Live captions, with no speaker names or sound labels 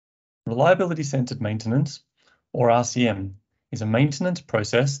Reliability-centered maintenance, or RCM, is a maintenance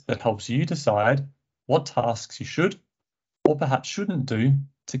process that helps you decide what tasks you should or perhaps shouldn't do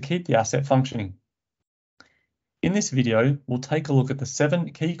to keep the asset functioning. In this video, we'll take a look at the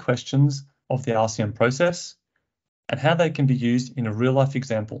 7 key questions of the RCM process and how they can be used in a real-life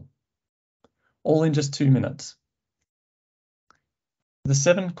example, all in just 2 minutes. The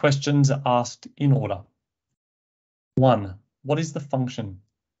 7 questions are asked in order. 1. What is the function?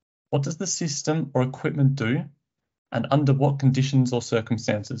 What does the system or equipment do, and under what conditions or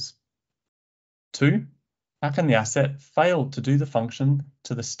circumstances? 2. How can the asset fail to do the function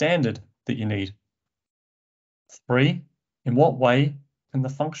to the standard that you need? 3. In what way can the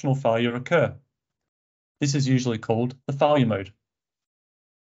functional failure occur? This is usually called the failure mode.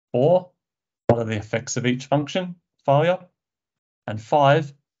 4. What are the effects of each function failure? And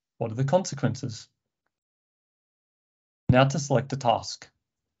 5. What are the consequences? Now to select a task.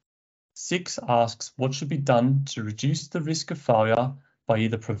 6 asks what should be done to reduce the risk of failure by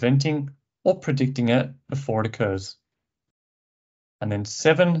either preventing or predicting it before it occurs. And then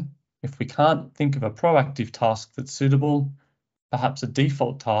 7, if we can't think of a proactive task that's suitable, perhaps a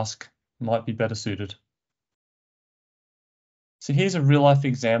default task might be better suited. So here's a real-life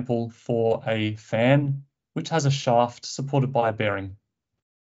example for a fan which has a shaft supported by a bearing.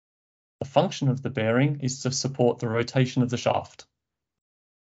 The function of the bearing is to support the rotation of the shaft.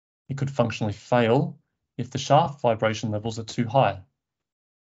 It could functionally fail if the shaft vibration levels are too high.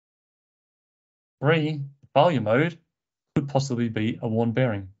 3. Failure mode could possibly be a worn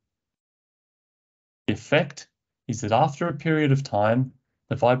bearing. The effect is that after a period of time,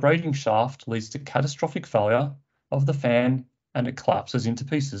 the vibrating shaft leads to catastrophic failure of the fan and it collapses into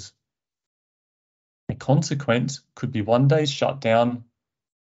pieces. A consequence could be one day's shutdown,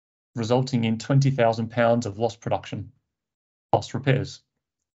 resulting in £20,000 of lost production, plus repairs.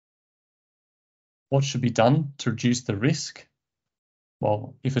 What should be done to reduce the risk?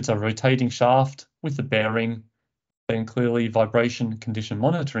 Well, if it's a rotating shaft with a bearing, then clearly vibration condition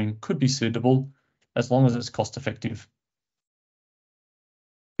monitoring could be suitable as long as it's cost effective.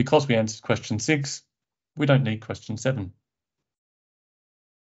 Because we answered question 6, we don't need question 7.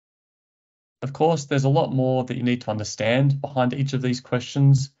 Of course, there's a lot more that you need to understand behind each of these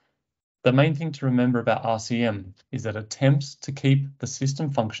questions. The main thing to remember about RCM is that it attempts to keep the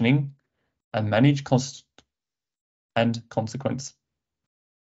system functioning and manage cost and consequence.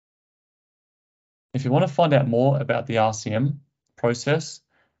 If you want to find out more about the RCM process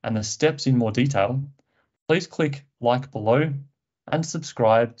and the steps in more detail, please click like below and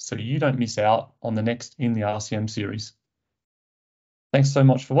subscribe so you don't miss out on the next in the RCM series. Thanks so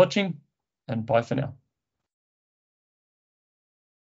much for watching, and bye for now.